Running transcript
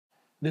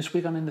This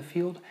week on In the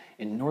Field,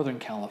 in Northern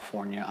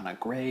California on a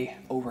gray,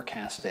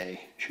 overcast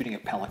day, shooting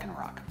at Pelican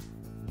Rock.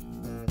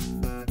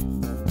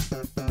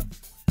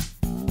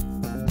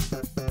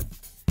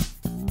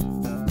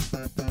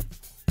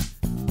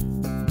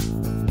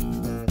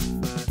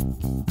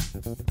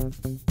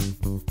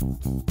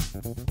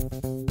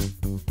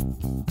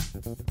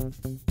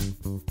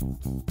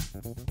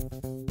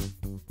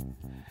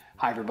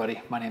 Hi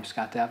everybody, my name is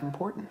Scott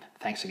Davenport, and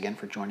thanks again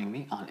for joining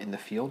me on In the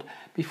Field.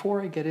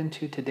 Before I get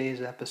into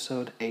today's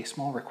episode, a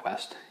small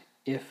request.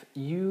 If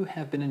you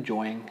have been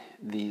enjoying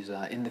these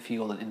In the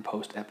Field and In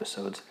Post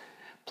episodes,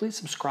 please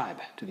subscribe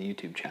to the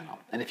YouTube channel.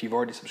 And if you've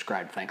already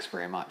subscribed, thanks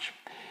very much.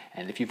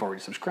 And if you've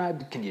already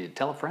subscribed, can you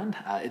tell a friend?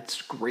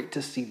 It's great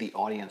to see the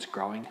audience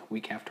growing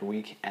week after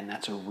week, and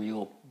that's a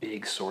real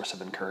big source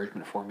of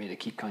encouragement for me to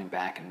keep coming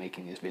back and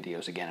making these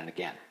videos again and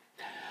again.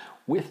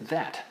 With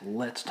that,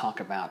 let's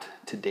talk about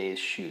today's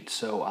shoot.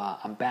 So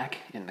I'm back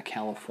in the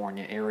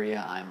California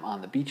area. I'm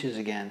on the beaches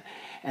again,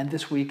 and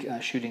this week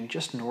shooting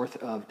just north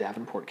of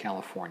Davenport,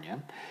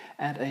 California,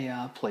 at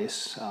a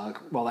place,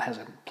 well, it has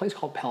a place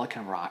called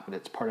Pelican Rock, but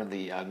it's part of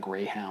the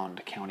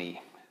Greyhound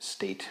County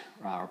State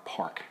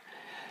Park.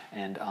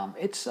 And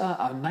it's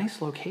a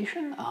nice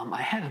location.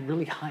 I had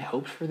really high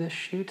hopes for this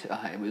shoot.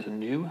 It was a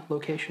new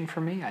location for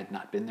me. I'd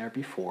not been there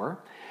before.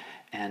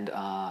 And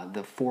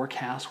the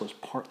forecast was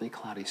partly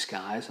cloudy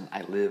skies, and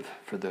I live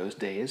for those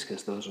days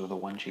because those are the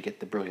ones you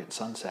get the brilliant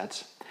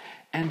sunsets.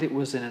 And it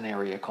was in an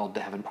area called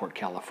Davenport,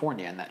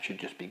 California, and that should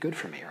just be good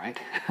for me, right?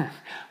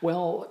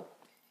 Well,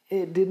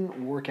 it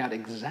didn't work out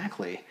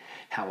exactly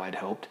how I'd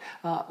hoped.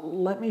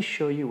 Let me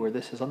show you where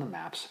this is on the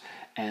maps,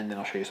 and then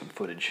I'll show you some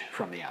footage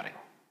from the outing.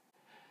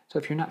 So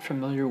if you're not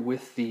familiar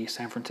with the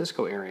San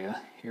Francisco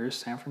area, here's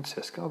San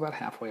Francisco, about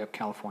halfway up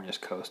California's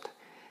coast.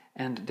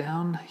 And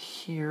down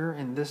here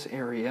in this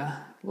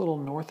area, a little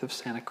north of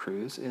Santa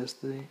Cruz, is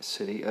the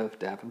city of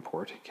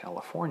Davenport,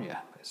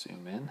 California. If I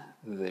zoom in,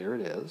 there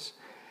it is.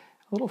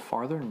 A little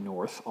farther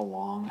north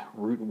along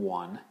Route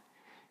 1,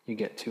 you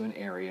get to an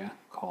area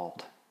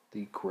called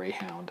the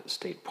Greyhound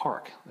State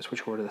Park. Let's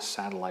switch over to the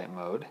satellite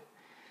mode.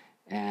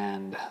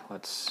 And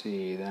let's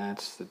see,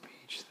 that's the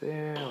beach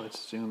there.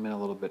 Let's zoom in a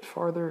little bit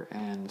farther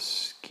and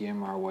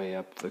skim our way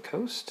up the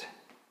coast.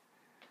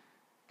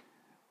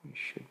 We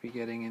should be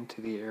getting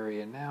into the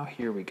area now.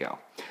 Here we go.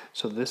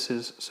 So this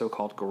is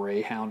so-called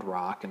Greyhound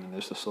Rock, and then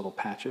there's this little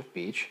patch of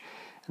beach,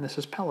 and this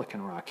is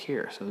Pelican Rock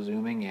here. So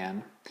zooming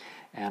in,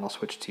 and I'll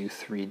switch to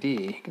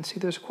 3D. You can see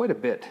there's quite a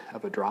bit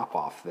of a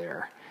drop-off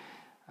there.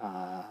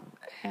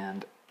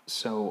 And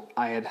so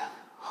I had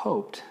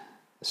hoped,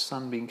 the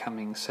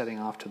sun setting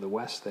off to the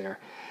west there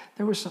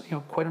was some,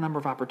 quite a number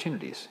of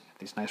opportunities.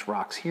 These nice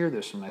rocks here,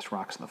 there's some nice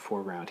rocks in the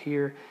foreground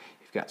here.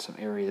 You've got some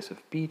areas of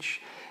beach,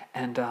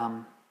 and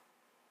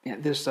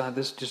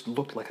this just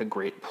looked like a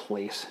great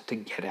place to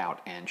get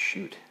out and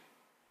shoot.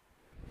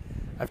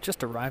 I've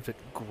just arrived at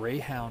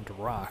Greyhound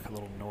Rock, a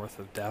little north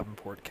of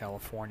Davenport,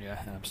 California,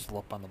 and I'm still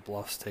up on the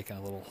bluffs taking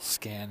a little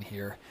scan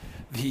here.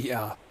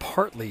 The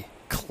partly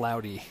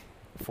cloudy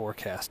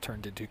forecast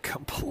turned into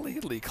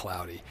completely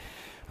cloudy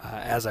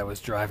as I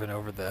was driving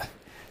over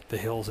the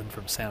hills in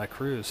from Santa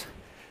Cruz.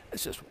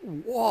 It's just a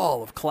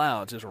wall of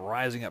clouds just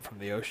rising up from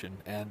the ocean,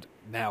 and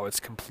now it's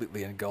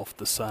completely engulfed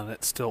the sun.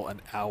 It's still an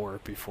hour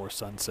before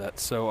sunset.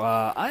 So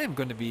I am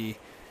going to be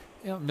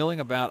milling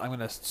about. I'm going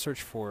to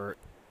search for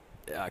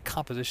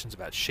compositions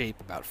about shape,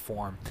 about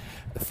form,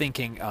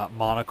 thinking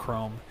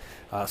monochrome.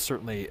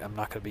 Certainly I'm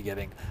not going to be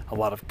getting a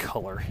lot of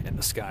color in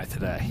the sky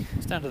today.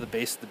 It's down to the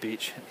base of the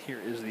beach, and here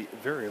is the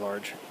very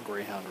large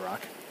Greyhound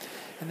Rock.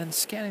 And then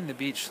scanning the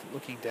beach,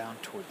 looking down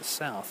toward the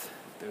south,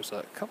 there's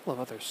a couple of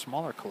other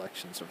smaller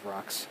collections of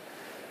rocks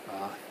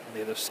on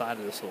the other side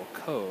of this little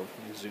cove.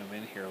 Let me zoom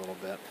in here a little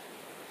bit.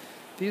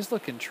 These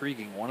look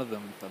intriguing. One of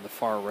them on the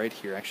far right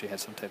here actually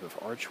has some type of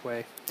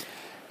archway,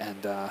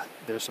 and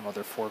there's some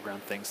other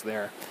foreground things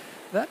there.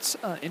 That's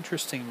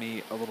interesting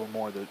me a little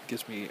more. That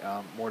gives me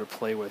more to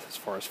play with as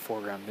far as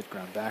foreground,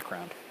 midground,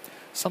 background.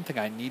 Something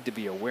I need to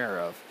be aware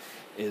of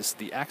is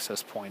the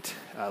access point.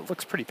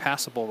 Looks pretty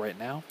passable right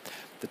now.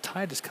 The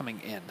tide is coming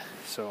in,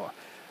 so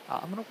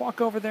I'm going to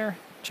walk over there,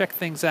 check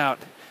things out,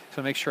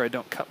 so make sure I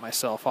don't cut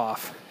myself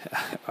off,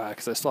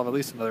 because I still have at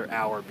least another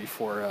hour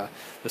before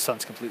the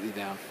sun's completely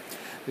down.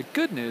 The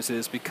good news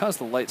is, because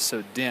the light's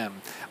so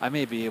dim, I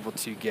may be able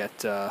to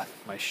get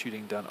my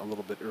shooting done a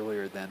little bit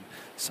earlier than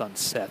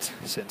sunset,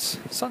 since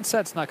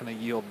sunset's not going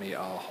to yield me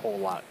a whole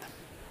lot.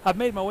 I've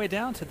made my way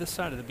down to this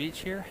side of the beach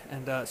here,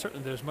 and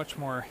certainly there's much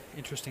more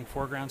interesting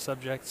foreground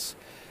subjects,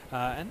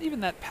 and even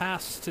that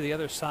pass to the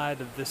other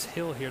side of this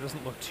hill here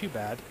doesn't look too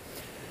bad.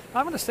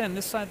 I'm going to stand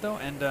this side, though,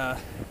 and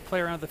play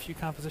around with a few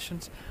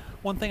compositions.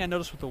 One thing I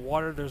noticed with the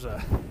water, there's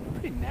a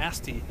pretty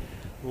nasty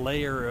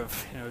layer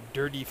of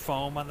dirty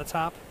foam on the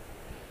top.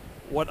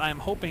 What I'm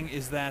hoping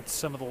is that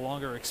some of the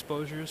longer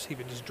exposures,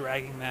 even just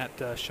dragging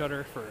that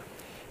shutter for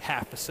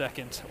half a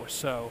second or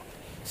so,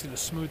 is going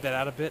to smooth that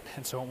out a bit,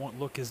 and so it won't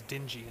look as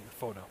dingy in the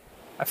photo.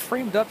 I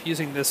framed up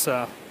using this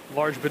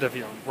large bit of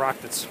rock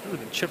that's really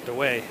been chipped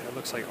away. It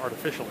looks like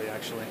artificially,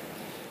 actually.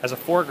 as a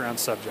foreground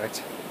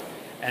subject,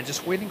 and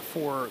just waiting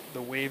for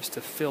the waves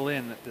to fill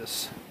in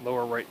this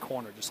lower right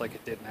corner, just like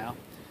it did now.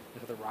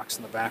 The rocks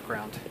in the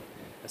background,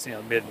 as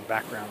mid and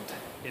background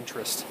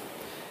interest.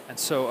 And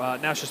so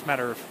now it's just a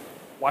matter of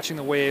watching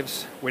the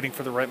waves, waiting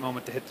for the right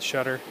moment to hit the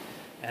shutter,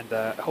 and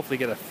hopefully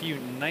get a few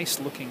nice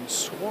looking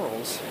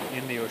swirls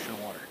in the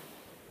ocean water.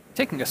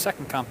 Taking a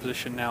second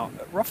composition now,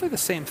 roughly the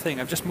same thing.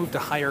 I've just moved to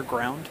higher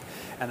ground,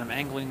 and I'm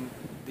angling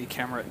the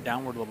camera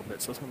downward a little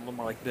bit, so it's a little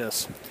more like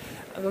this.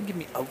 That'll give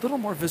me a little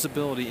more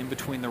visibility in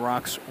between the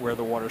rocks where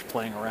the water's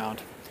playing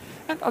around.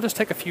 And I'll just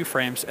take a few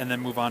frames and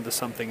then move on to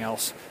something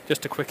else.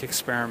 Just a quick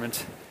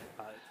experiment.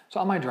 So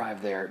on my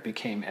drive there, it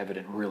became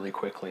evident really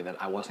quickly that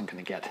I wasn't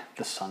going to get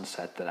the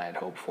sunset that I had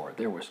hoped for.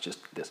 There was just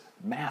this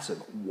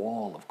massive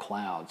wall of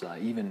clouds.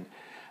 Even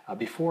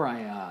before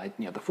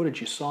the footage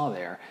you saw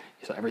there,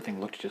 you saw everything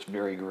looked just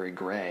very, very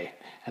gray.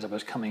 As I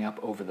was coming up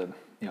over the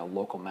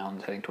local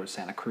mountains heading towards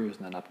Santa Cruz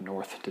and then up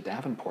north to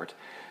Davenport,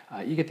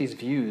 you get these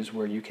views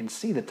where you can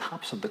see the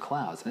tops of the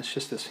clouds, and it's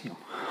just this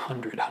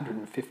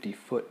 150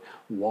 foot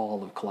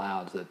wall of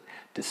clouds that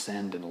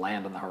descend and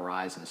land on the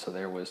horizon. So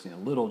there was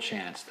little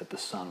chance that the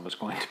sun was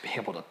going to be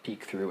able to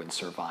peek through and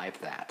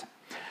survive that.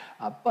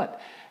 But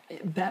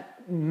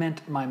that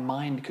meant my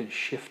mind could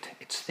shift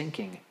its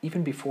thinking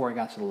even before I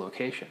got to the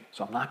location.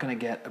 So I'm not going to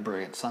get a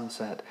brilliant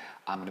sunset.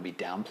 I'm going to be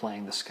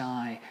downplaying the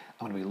sky.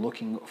 I'm going to be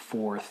looking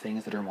for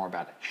things that are more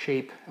about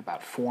shape,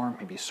 about form,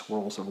 maybe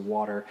swirls of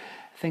water,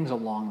 things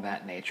along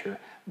that nature,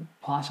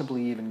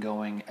 possibly even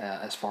going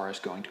as far as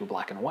going to a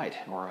black and white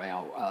or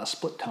a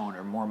split tone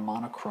or more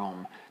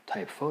monochrome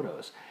type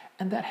photos.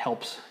 And that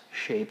helps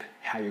shape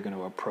how you're going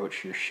to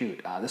approach your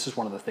shoot. This is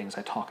one of the things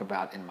I talk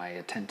about in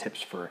my 10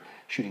 tips for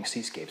shooting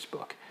seascapes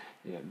book.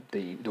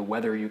 The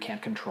weather you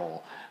can't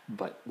control,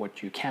 but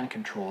what you can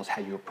control is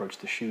how you approach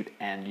the shoot,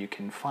 and you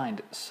can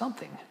find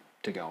something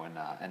to go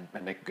and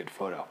make a good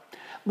photo.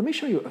 Let me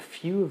show you a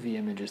few of the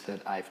images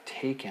that I've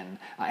taken.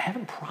 I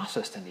haven't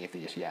processed any of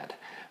these yet,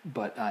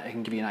 but I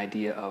can give you an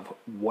idea of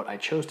what I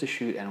chose to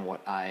shoot and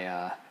what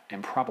I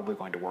am probably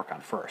going to work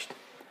on first.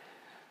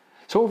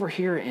 So over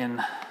here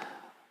in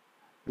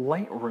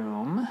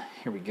Lightroom,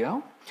 here we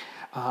go.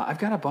 I've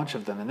got a bunch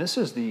of them, and this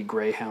is the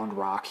Greyhound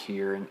rock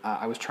here, and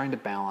I was trying to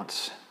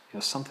balance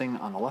something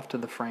on the left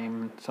of the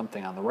frame,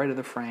 something on the right of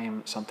the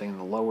frame, something in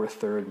the lower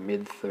third,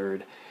 mid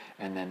third,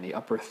 and then the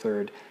upper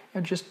third,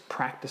 just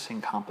practicing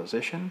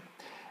composition.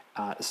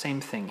 Same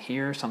thing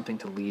here, something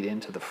to lead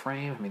into the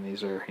frame. I mean,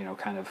 these are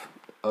kind of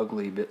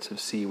ugly bits of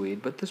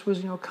seaweed, but this was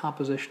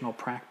compositional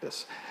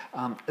practice.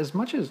 As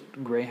much as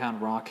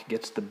Greyhound rock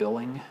gets the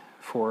billing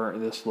for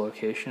this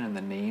location and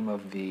the name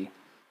of the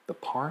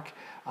park,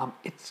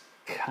 it's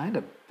kind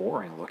of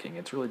boring looking.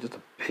 It's really just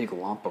a big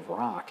lump of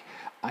rock.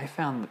 I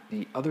found that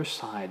the other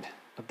side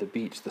of the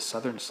beach, the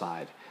southern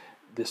side,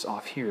 this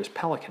off here is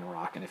Pelican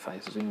rock, and if I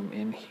zoom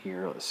in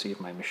here, let's see if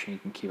my machine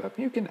can keep up,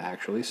 you can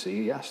actually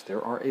see, yes,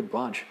 there are a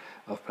bunch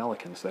of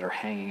pelicans that are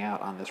hanging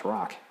out on this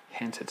rock,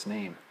 hence its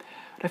name.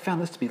 But I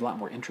found this to be a lot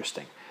more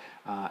interesting.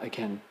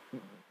 Again,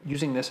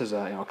 using this as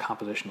a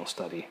compositional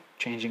study,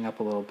 changing up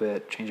a little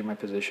bit, changing my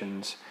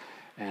positions,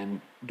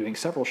 and doing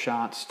several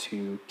shots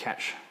to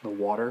catch the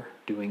water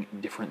doing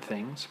different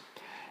things,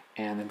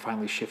 and then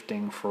finally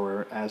shifting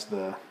for as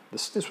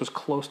this was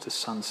close to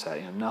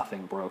sunset,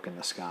 nothing broke in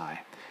the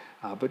sky,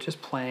 but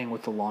just playing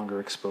with the longer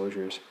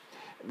exposures.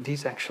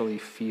 These actually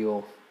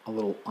feel a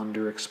little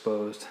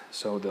underexposed,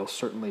 so there'll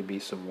certainly be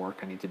some work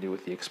I need to do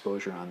with the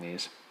exposure on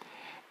these.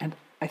 And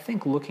I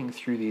think looking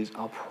through these,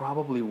 I'll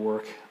probably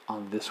work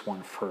on this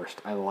one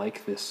first. I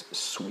like this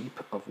sweep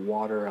of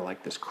water, I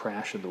like this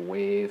crash of the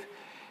wave,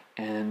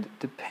 and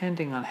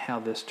depending on how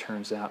this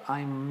turns out,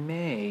 I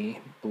may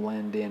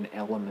blend in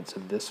elements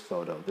of this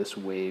photo, this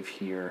wave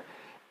here,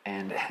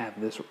 and have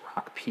this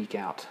rock peek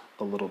out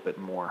a little bit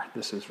more.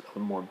 This is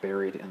more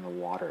buried in the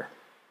water.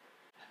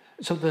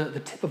 So the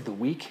tip of the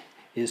week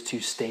is to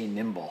stay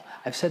nimble.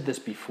 I've said this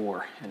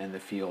before and in the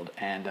field,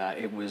 and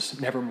it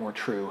was never more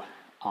true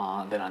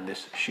than on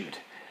this shoot.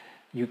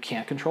 You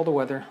can't control the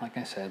weather, like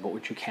I said, but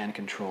what you can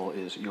control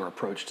is your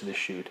approach to the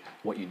shoot,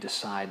 what you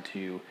decide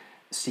to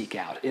seek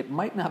out. It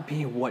might not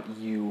be what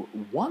you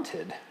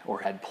wanted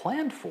or had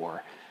planned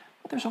for,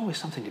 but there's always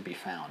something to be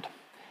found.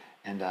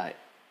 And that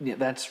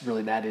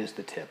is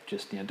the tip.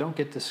 Just don't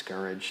get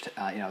discouraged.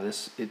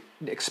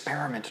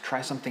 Experiment,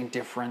 try something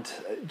different.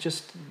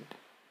 Just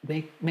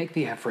make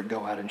the effort,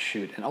 go out and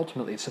shoot. And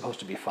ultimately, it's supposed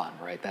to be fun,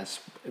 right? That's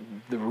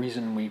the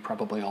reason we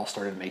probably all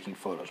started making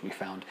photos. We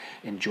found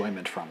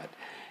enjoyment from it.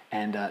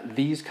 And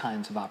these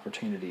kinds of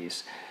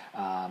opportunities,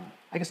 I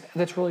guess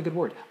that's a really good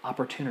word,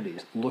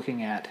 opportunities.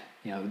 Looking at,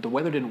 the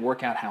weather didn't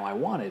work out how I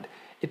wanted,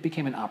 it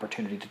became an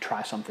opportunity to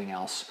try something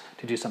else,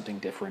 to do something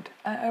different,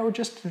 or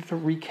just to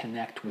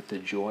reconnect with the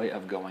joy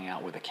of going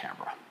out with a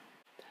camera.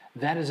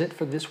 That is it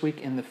for this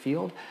week in the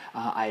field.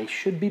 I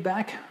should be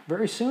back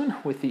very soon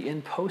with the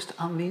in-post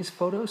on these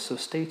photos, so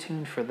stay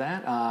tuned for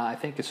that. I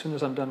think as soon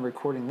as I'm done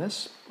recording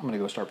this, I'm going to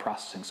go start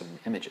processing some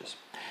images.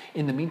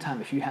 In the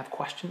meantime, if you have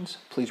questions,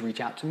 please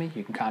reach out to me.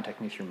 You can contact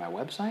me through my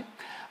website.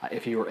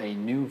 If you're a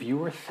new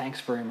viewer,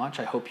 thanks very much.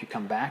 I hope you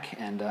come back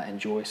and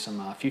enjoy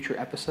some future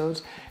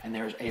episodes, and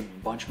there's a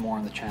bunch more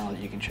on the channel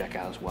that you can check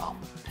out as well.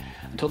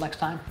 Until next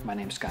time, my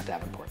name is Scott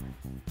Davenport.